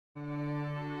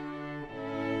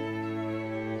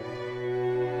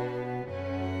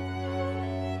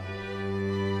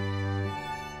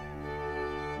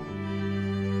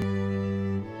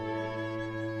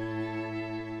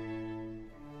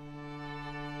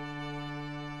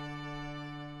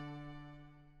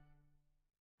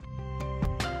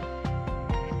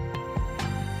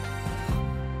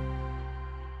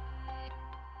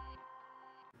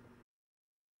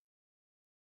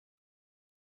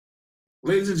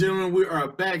Ladies and gentlemen, we are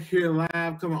back here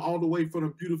live, coming all the way from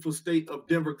the beautiful state of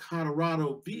Denver,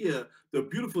 Colorado, via the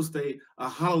beautiful state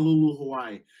of Honolulu,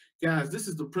 Hawaii. Guys, this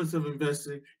is the Prince of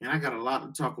Investing, and I got a lot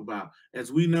to talk about.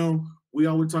 As we know, we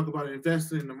always talk about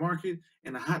investing in the market,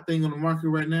 and the hot thing on the market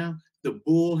right now, the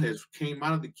bull has came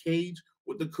out of the cage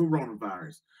with the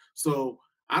coronavirus. So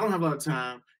I don't have a lot of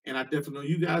time, and I definitely know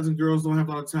you guys and girls don't have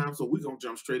a lot of time, so we're going to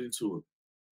jump straight into it.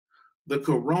 The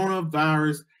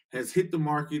coronavirus has hit the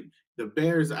market. The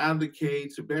bear is out of the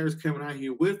cage. The bear is coming out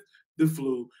here with the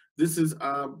flu. This is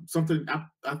something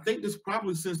I think this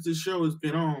probably since this show has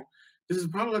been on, this is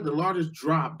probably like the largest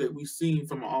drop that we've seen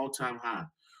from an all-time high.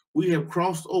 We have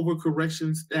crossed over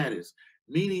correction status,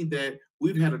 meaning that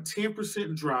we've had a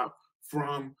 10% drop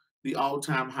from the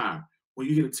all-time high. When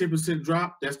you get a 10%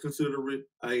 drop, that's considered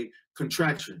a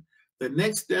contraction. The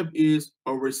next step is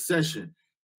a recession.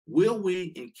 Will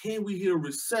we and can we hit a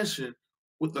recession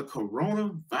with the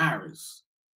coronavirus?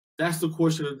 That's the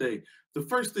question of the day. The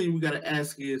first thing we got to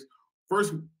ask is,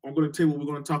 first, I'm going to tell you what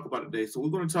we're going to talk about today. So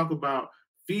we're going to talk about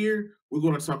fear. We're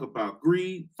going to talk about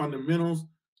greed, fundamentals,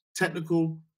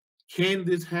 technical. Can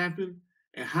this happen?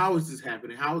 And how is this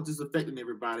happening? How is this affecting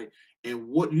everybody? And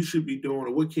what you should be doing,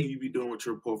 or what can you be doing with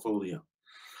your portfolio?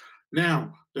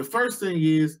 Now, the first thing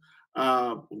is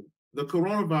the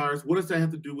coronavirus. What does that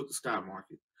have to do with the stock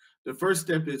market? The first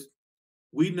step is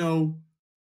we know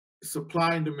supply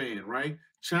and demand, right?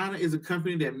 China is a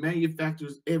company that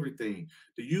manufactures everything.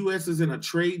 The U.S. is in a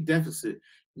trade deficit,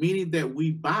 meaning that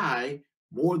we buy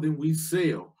more than we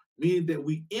sell, meaning that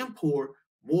we import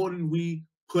more than we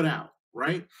put out,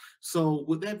 right? So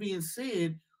with that being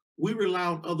said, we rely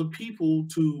on other people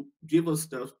to give us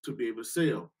stuff to be able to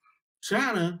sell.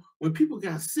 China, when people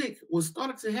got sick, what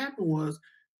started to happen was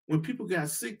when people got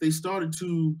sick, they started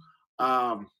to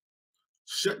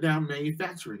shut down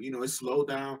manufacturing. It slowed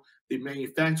down the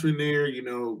manufacturing there.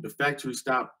 The factory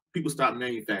stopped, people stopped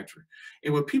manufacturing.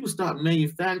 And when people stop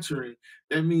manufacturing,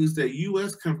 that means that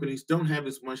US companies don't have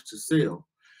as much to sell.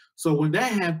 So when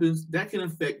that happens, that can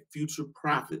affect future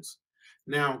profits.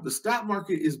 Now, the stock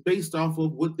market is based off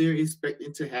of what they're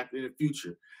expecting to happen in the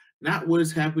future, not what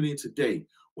is happening today.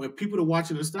 When people are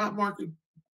watching the stock market,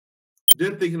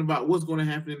 they're thinking about what's going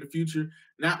to happen in the future,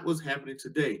 not what's happening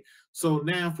today. So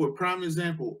now, for a prime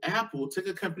example, Apple, take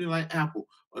a company like Apple,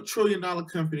 a $1 trillion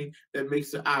company that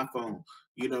makes the iPhone.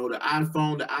 The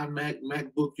iPhone, the iMac,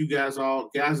 MacBook, you guys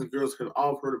and girls have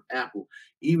all heard of Apple.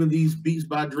 Even these Beats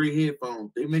by Dre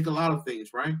headphones, they make a lot of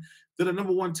things, right? They're the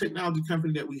number one technology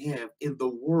company that we have in the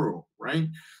world, right?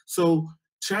 So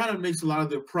China makes a lot of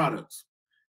their products.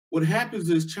 What happens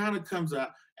is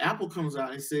Apple comes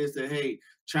out and says that, hey,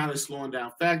 China's slowing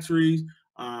down factories,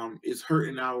 it's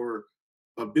hurting our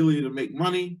ability to make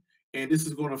money, and this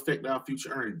is going to affect our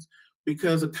future earnings.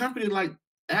 Because a company like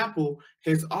Apple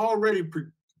has already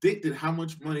predicted how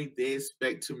much money they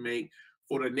expect to make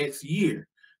for the next year.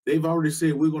 They've already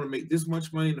said we're going to make this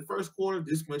much money in the first quarter,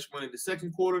 this much money in the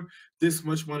second quarter, this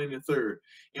much money in the third.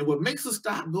 And what makes a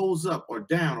stock goes up or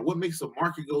down, or what makes a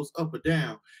market goes up or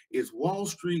down, is Wall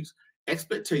Street's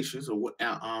expectations of what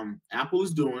Apple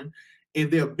is doing and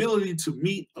their ability to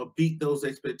meet or beat those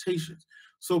expectations.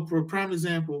 So for a prime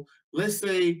example, let's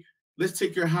take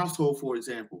your household, for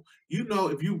example.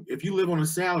 If you live on a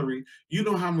salary, you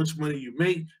know how much money you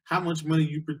make, how much money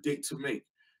you predict to make.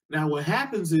 Now what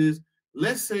happens is,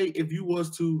 let's say if you was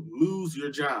to lose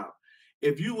your job, or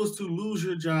you was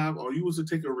to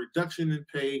take a reduction in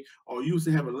pay, or you was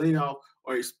to have a layoff,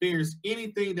 or experience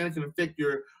anything that can affect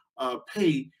your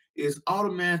pay, is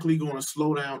automatically going to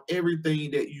slow down everything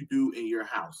that you do in your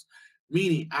house.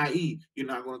 Meaning, i.e., you're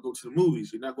not going to go to the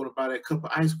movies, you're not going to buy that cup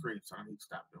of ice cream. So I need to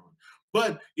stop doing.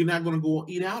 But you're not going to go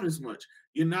eat out as much.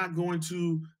 You're not going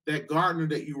to that gardener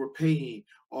that you were paying,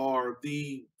 or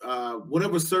the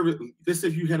whatever service. Let's say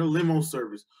if you had a limo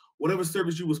service, whatever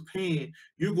service you was paying,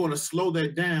 you're going to slow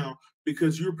that down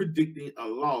because you're predicting a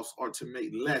loss or to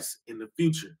make less in the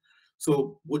future.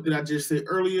 So what did I just say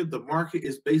earlier? The market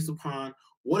is based upon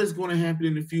what is going to happen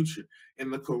in the future.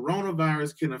 And the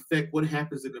coronavirus can affect what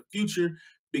happens in the future,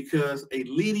 because a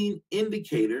leading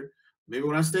indicator, maybe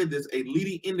when I said this, a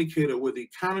leading indicator where the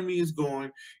economy is going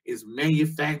is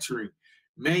manufacturing.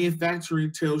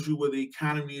 Manufacturing tells you where the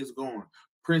economy is going.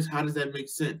 Prince, how does that make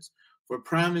sense? For a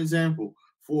prime example,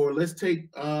 let's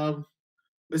take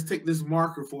this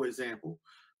marker, for example.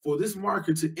 For this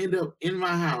marker to end up in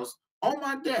my house, on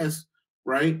my desk,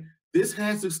 right? This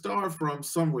has to start from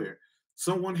somewhere.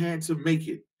 Someone had to make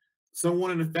it. Someone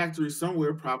in the factory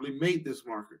somewhere probably made this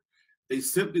marker. They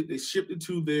shipped it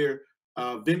to their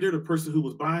vendor, the person who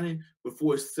was buying it,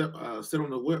 before it set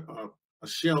on a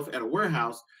shelf at a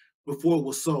warehouse before it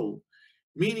was sold.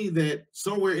 meaning that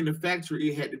somewhere in the factory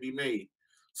it had to be made.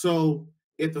 So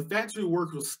if the factory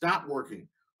workers stop working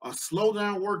or slow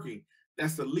down working,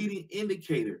 that's a leading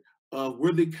indicator of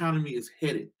where the economy is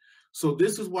headed. So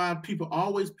this is why people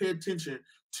always pay attention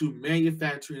to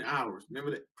manufacturing hours.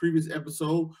 Remember that previous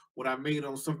episode what I made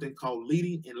on something called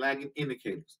leading and lagging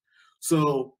indicators.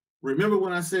 So remember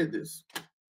when I said this,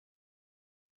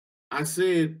 I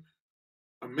said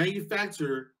a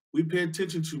manufacturer, we pay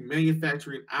attention to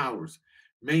manufacturing hours,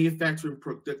 manufacturing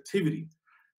productivity.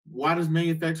 Why does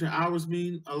manufacturing hours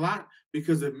mean a lot?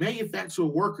 Because if manufacturer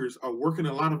workers are working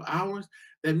a lot of hours,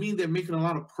 that means they're making a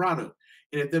lot of product.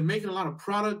 And if they're making a lot of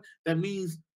product, that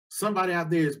means somebody out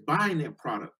there is buying that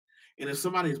product. And if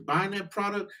somebody is buying that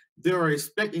product, they are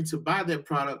expecting to buy that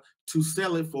product to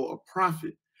sell it for a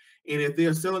profit. And if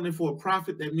they're selling it for a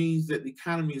profit, that means that the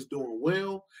economy is doing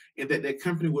well and that that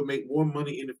company will make more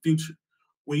money in the future.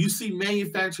 When you see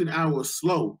manufacturing hours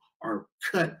slow or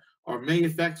cut or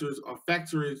manufacturers or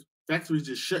factories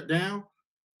just shut down,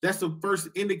 that's the first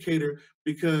indicator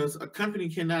because a company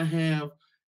cannot have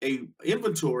a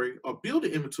inventory or build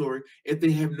an inventory if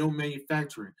they have no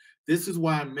manufacturing. This is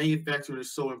why manufacturing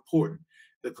is so important.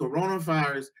 The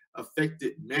coronavirus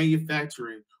affected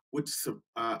manufacturing, which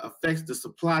affects the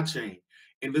supply chain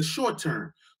in the short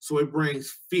term. So it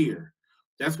brings fear.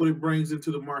 That's what it brings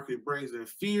into the market. It brings in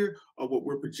fear of what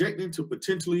we're projecting to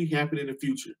potentially happen in the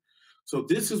future. So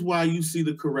this is why you see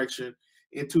the correction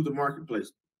into the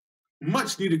marketplace.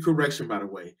 Much needed correction, by the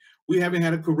way. We haven't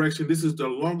had a correction. This is the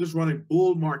longest running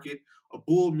bull market. A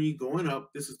bull mean going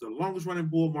up. This is the longest running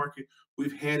bull market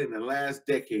we've had in the last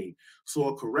decade. So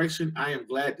a correction, I am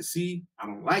glad to see. I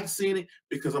don't like seeing it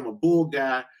because I'm a bull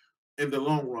guy in the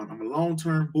long run. I'm a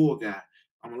long-term bull guy.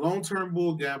 I'm a long-term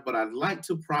bull guy, but I'd like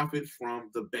to profit from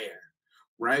the bear,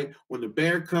 right? When the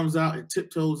bear comes out and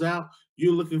tiptoes out,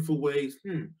 you're looking for ways,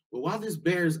 well, while this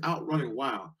bear is out running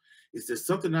wild, is there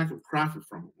something I can profit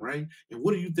from, right? And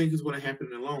what do you think is going to happen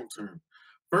in the long term?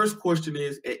 First question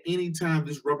is, at any time,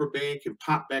 this rubber band can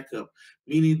pop back up,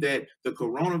 meaning that the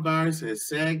coronavirus has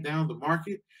sagged down the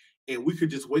market and we could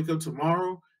just wake up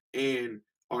tomorrow and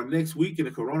or next week and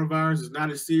the coronavirus is not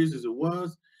as serious as it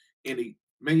was and the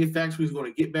manufacturer is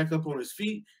going to get back up on his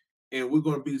feet and we're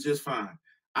going to be just fine.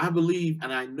 I believe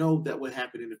and I know that will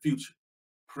happen in the future.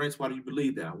 Prince, why do you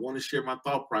believe that? I want to share my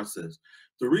thought process.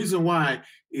 The reason why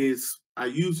is I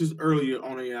used this earlier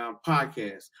on a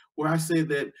podcast where I said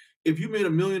that if you made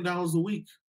 $1 million a week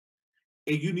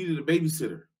and you needed a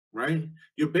babysitter, right?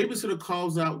 Your babysitter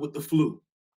calls out with the flu,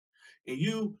 and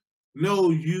you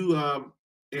know you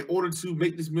in order to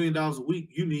make this $1 million a week,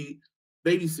 you need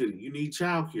babysitting, you need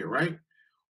childcare, right?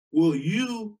 Will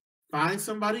you find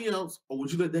somebody else, or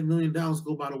would you let that $1 million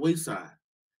go by the wayside?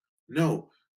 No.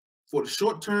 For the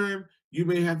short term, you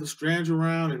may have to scrounge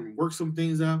around and work some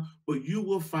things out, but you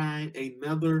will find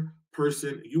another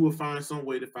person. You will find some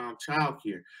way to find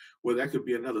childcare. Well, that could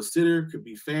be another sitter, could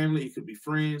be family, it could be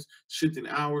friends, shifting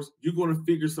hours. You're going to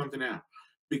figure something out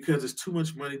because it's too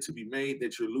much money to be made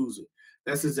that you're losing.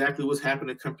 That's exactly what's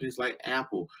happening to companies like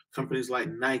Apple, companies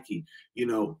like Nike,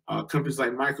 companies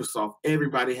like Microsoft.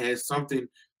 Everybody has something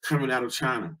coming out of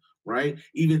China, right?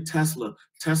 Even Tesla.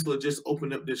 Tesla just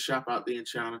opened up this shop out there in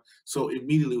China. So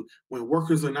immediately when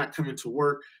workers are not coming to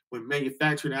work, when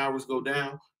manufacturing hours go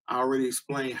down, I already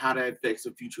explained how that affects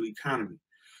the future economy.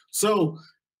 So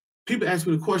people ask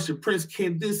me the question, Prince,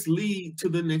 can this lead to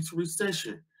the next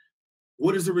recession?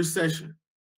 What is a recession?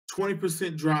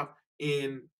 20% drop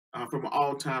in from an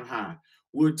all-time high.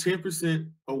 We're 10%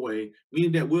 away,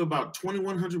 meaning that we're about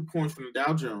 2,100 points from the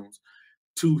Dow Jones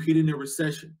to hitting a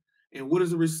recession. And what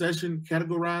is a recession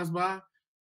categorized by?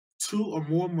 2 or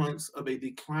more months of a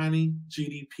declining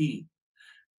GDP.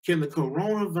 Can the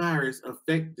coronavirus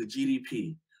affect the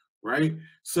GDP? Right?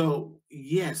 So,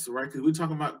 yes, right? Because we're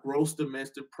talking about gross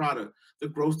domestic product, the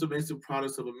gross domestic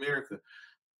products of America.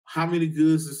 How many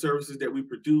goods and services that we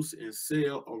produce and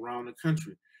sell around the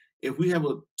country. If we have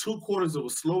a 2/4 of a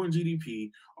slowing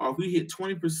GDP, or if we hit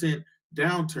 20%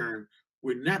 downturn,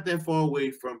 we're not that far away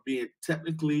from being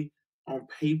technically on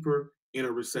paper in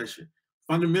a recession.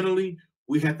 Fundamentally,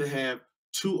 we have to have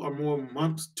 2 or more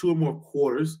months, 2 or more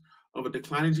quarters of a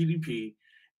declining GDP.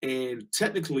 And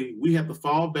technically, we have to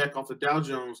fall back off the Dow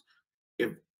Jones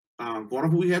if going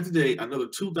off what we have today, another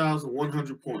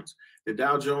 2,100 points. The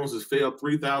Dow Jones has failed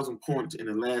 3,000 points in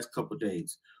the last couple of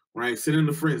days, right? Sitting in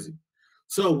the frenzy.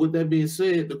 So with that being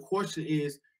said, the question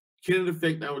is, can it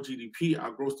affect our GDP,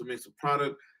 our gross domestic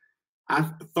product?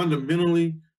 I find that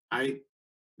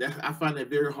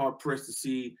very hard pressed to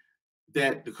see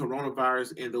that the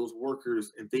coronavirus and those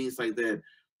workers and things like that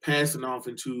passing off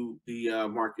into the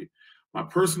market. My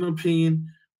personal opinion,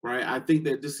 right? I think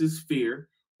that this is fear,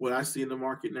 what I see in the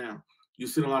market now. You're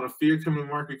seeing a lot of fear coming in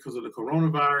the market because of the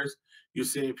coronavirus. You're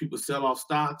seeing people sell off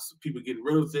stocks, people getting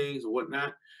rid of things or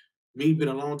whatnot. Me being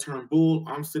a long-term bull,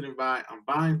 I'm sitting by, I'm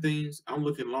buying things, I'm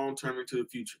looking long-term into the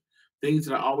future. Things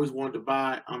that I always wanted to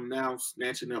buy, I'm now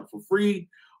snatching up for free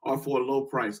or for a low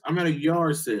price. I'm at a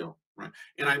yard sale, right?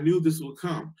 And I knew this would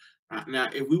come. Now,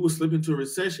 if we would slip into a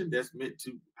recession, that's meant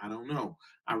to, I don't know.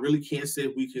 I really can't say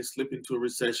if we can slip into a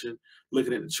recession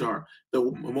looking at the chart. The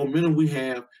momentum we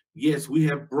have, yes, we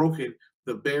have broken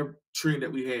the bear trend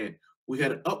that we had. We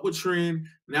had an upward trend.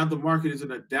 Now the market is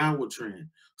in a downward trend.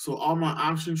 So all my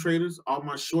option traders, all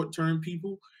my short-term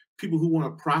people, people who want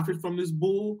to profit from this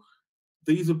bull,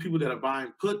 these are people that are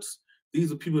buying puts.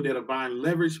 These are people that are buying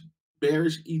leverage,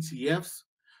 bearish ETFs.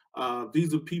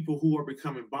 These are people who are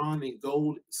becoming bond and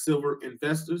gold, silver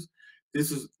investors.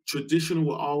 This is traditional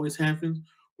what always happens.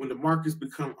 When the markets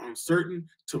become uncertain,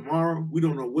 tomorrow, we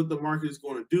don't know what the market is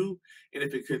going to do. And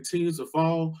if it continues to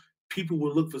fall, people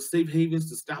will look for safe havens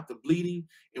to stop the bleeding.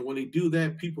 And when they do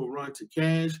that, people run to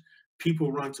cash,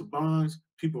 people run to bonds,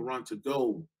 people run to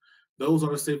gold. Those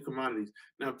are the safe commodities.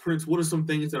 Now, Prince, what are some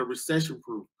things that are recession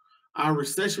proof? Our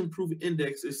recession proof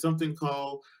index is something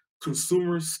called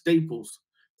consumer staples.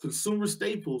 Consumer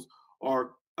staples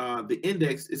are the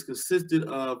index is consisted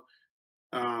of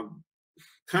um,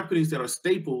 companies that are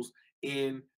staples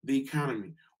in the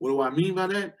economy. What do I mean by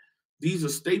that? These are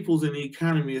staples in the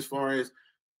economy as far as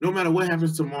no matter what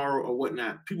happens tomorrow or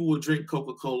whatnot, people will drink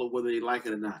Coca-Cola whether they like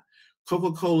it or not.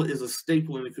 Coca-Cola is a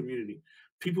staple in the community.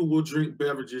 People will drink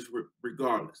beverages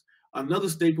regardless. Another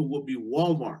staple will be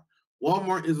Walmart.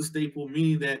 Walmart is a staple,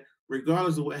 meaning that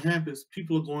regardless of what happens,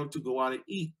 people are going to go out and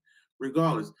eat.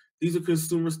 Regardless, these are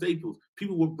consumer staples.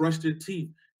 People will brush their teeth.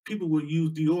 People will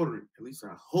use deodorant. At least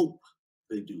I hope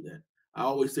they do that. I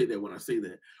always say that when I say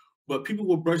that. But people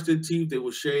will brush their teeth, they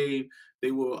will shave, they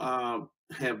will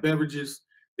have beverages,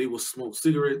 they will smoke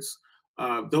cigarettes.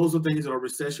 Those are things that are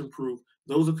recession proof.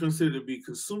 Those are considered to be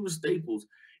consumer staples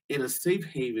in a safe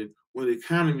haven when the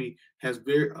economy has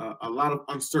a lot of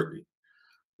uncertainty.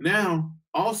 Now,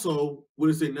 also,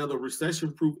 what is another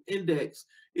recession proof index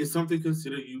is something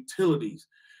considered utilities.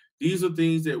 These are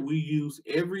things that we use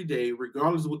every day,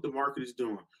 regardless of what the market is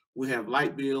doing. We have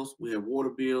light bills, we have water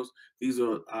bills. These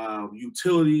are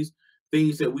utilities,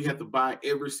 things that we have to buy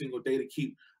every single day to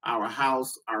keep our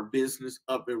house, our business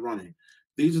up and running.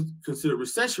 These are considered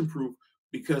recession proof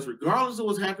because regardless of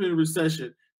what's happening in a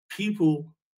recession,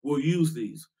 people will use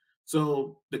these.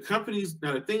 So the companies,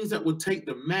 now the things that would take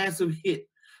the massive hit,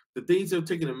 the things that have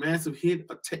taken a massive hit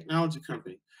are technology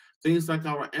companies, things like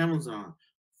our Amazon,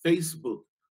 Facebook,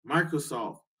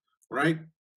 Microsoft, right?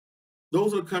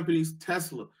 Those are companies,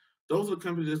 Tesla, those are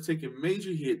companies that's taking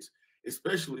major hits,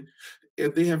 especially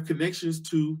if they have connections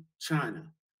to China.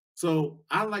 So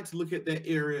I like to look at that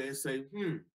area and say,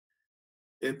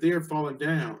 if they're falling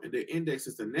down and their index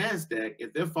is the NASDAQ,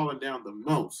 if they're falling down the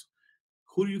most,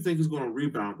 who do you think is going to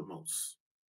rebound the most?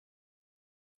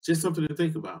 Just something to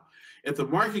think about. If the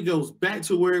market goes back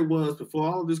to where it was before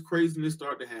all of this craziness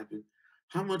started to happen,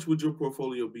 how much would your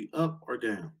portfolio be up or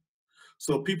down?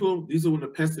 So people, these are when the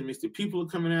pessimistic people are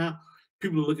coming out.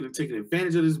 People are looking at taking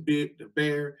advantage of this the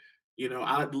bear. You know,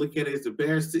 I look at it as the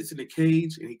bear sits in the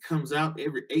cage and he comes out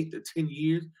every 8 to 10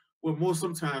 years. Well, more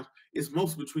sometimes it's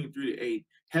mostly between 3 to 8.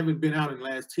 Having been out in the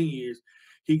last 10 years,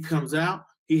 he comes out,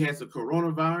 he has the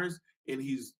coronavirus, and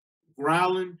he's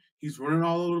growling, he's running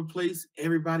all over the place.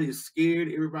 Everybody is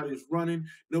scared, everybody is running,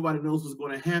 nobody knows what's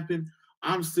going to happen.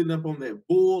 I'm sitting up on that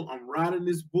bull, I'm riding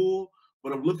this bull,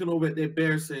 but I'm looking over at that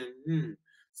bear saying,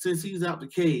 since he's out the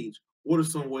cage, what are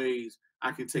some ways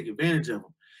I can take advantage of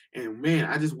him? And man,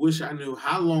 I just wish I knew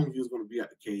how long he was going to be out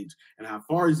the cage and how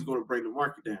far he's going to bring the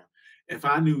market down. If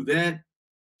I knew that,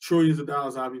 trillions of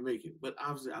dollars I'll be making. But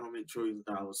obviously I don't make trillions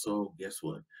of dollars, so guess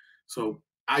what? So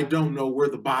I don't know where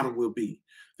the bottom will be.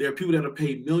 There are people that are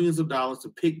paid millions of dollars to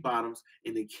pick bottoms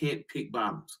and they can't pick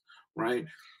bottoms, right?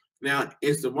 Now,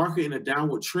 is the market in a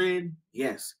downward trend?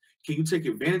 Yes. Can you take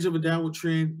advantage of a downward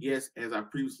trend? Yes, as I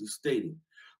previously stated.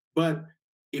 But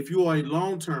if you are a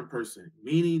long-term person,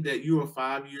 meaning that you are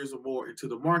 5 years or more into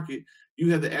the market,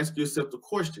 you have to ask yourself the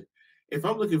question, if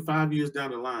I'm looking 5 years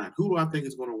down the line, who do I think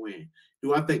is going to win?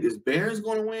 Do I think this bear is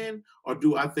going to win, or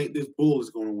do I think this bull is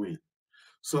going to win?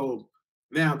 So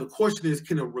now the question is,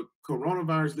 can a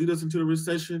coronavirus lead us into the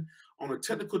recession? On a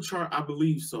technical chart, I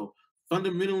believe so.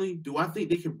 Fundamentally, do I think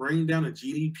they can bring down a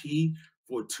GDP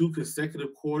for 2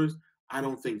 consecutive quarters? I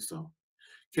don't think so.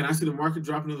 Can I see the market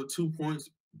drop another 2 points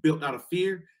built out of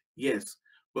fear? Yes.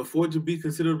 But for it to be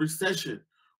considered a recession,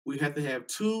 we have to have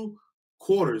 2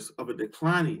 quarters of a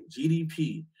declining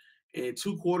GDP, and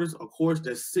 2 quarters, of course,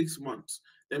 that's 6 months.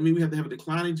 That means we have to have a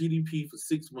declining GDP for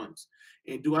 6 months.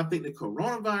 And do I think the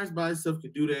coronavirus by itself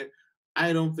can do that?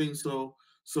 I don't think so.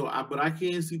 But I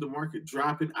can see the market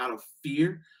dropping out of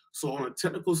fear. So on a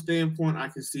technical standpoint, I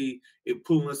can see it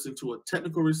pulling us into a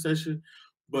technical recession,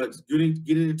 but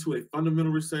getting into a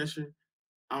fundamental recession,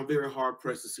 I'm very hard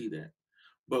pressed to see that.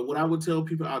 But what I would tell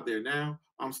people out there now,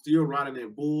 I'm still riding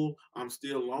that bull. I'm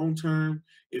still long term.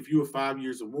 If you are 5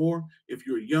 years or more, if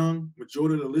you're young,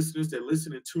 majority of the listeners that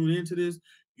listen and tune into this,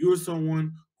 you're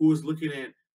someone who is looking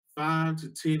at 5 to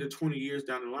 10 to 20 years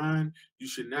down the line. You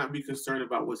should not be concerned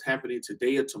about what's happening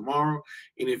today or tomorrow.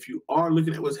 And if you are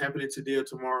looking at what's happening today or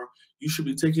tomorrow, you should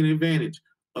be taking advantage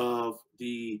of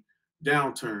the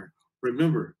downturn.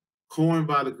 Remember, coined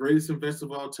by the greatest investor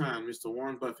of all time, Mr.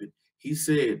 Warren Buffett, he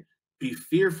said, be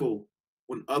fearful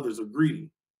when others are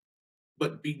greedy,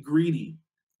 but be greedy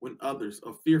when others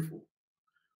are fearful.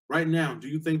 Right now, do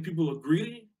you think people are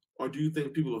greedy or do you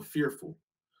think people are fearful?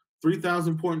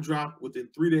 3,000 point drop within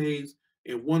 3 days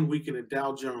and 1 week in the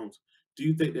Dow Jones. Do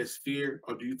you think that's fear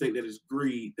or do you think that is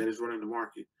greed that is running the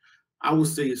market? I would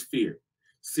say it's fear.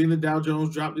 Seeing the Dow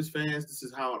Jones drop this fast, this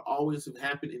is how it always have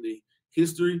happened in the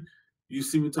history. You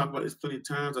see me talk about this plenty of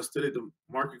times. I studied the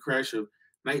market crash of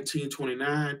 1929,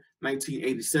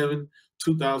 1987,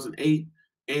 2008,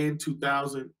 and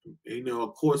 2000.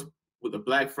 Of course, with the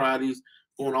Black Fridays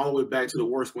going all the way back to the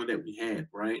worst one that we had,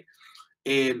 right?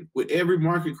 And with every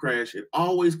market crash, it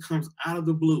always comes out of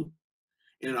the blue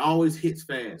and it always hits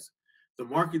fast. The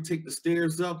market take the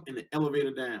stairs up and the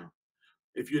elevator down.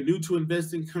 If you're new to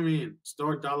investing, come in,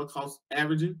 start dollar cost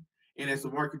averaging. And as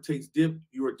the market takes dip,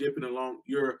 you are dipping along,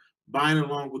 you're buying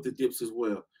along with the dips as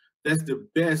well. That's the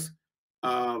best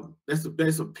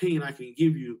opinion I can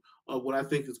give you of what I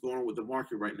think is going on with the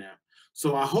market right now.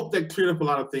 So I hope that cleared up a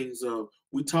lot of things.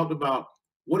 We talked about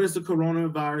what is the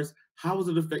coronavirus, how is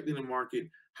it affecting the market,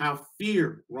 how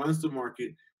fear runs the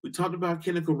market. We talked about,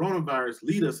 can the coronavirus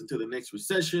lead us into the next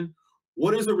recession?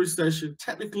 What is a recession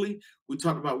technically? We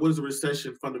talked about what is a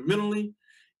recession fundamentally.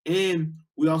 And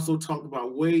we also talked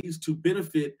about ways to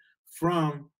benefit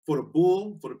for the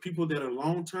bull, for the people that are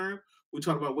long term. We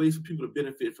talked about ways for people to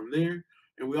benefit from there.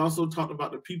 And we also talked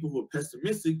about the people who are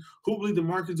pessimistic, who believe the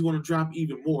market is going to drop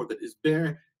even more, that this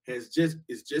bear is just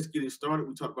getting started.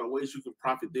 We talked about ways you can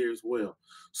profit there as well.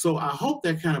 So I hope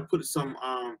that kind of put some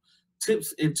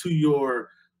tips into your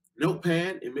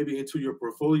notepad and maybe into your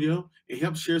portfolio and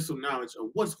help share some knowledge of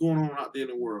what's going on out there in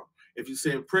the world. If you're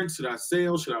saying, Prince, should I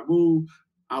sell? Should I move?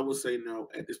 I would say no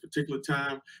at this particular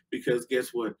time, because guess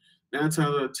what? 9 times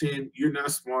out of 10, you're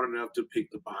not smart enough to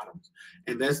pick the bottoms.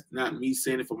 And that's not me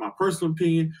saying it for my personal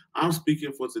opinion. I'm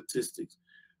speaking for statistics.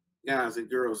 Guys and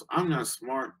girls, I'm not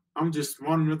smart. I'm just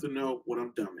smart enough to know what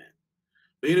I'm dumb at.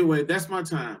 But anyway, that's my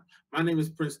time. My name is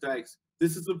Prince Dykes.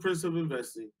 This is the Prince of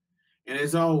Investing. And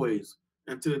as always,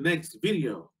 until the next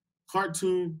video,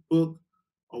 cartoon, book,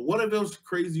 or whatever else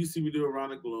crazy you see me do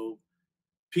around the globe,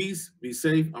 peace, be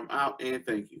safe, I'm out, and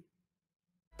thank you.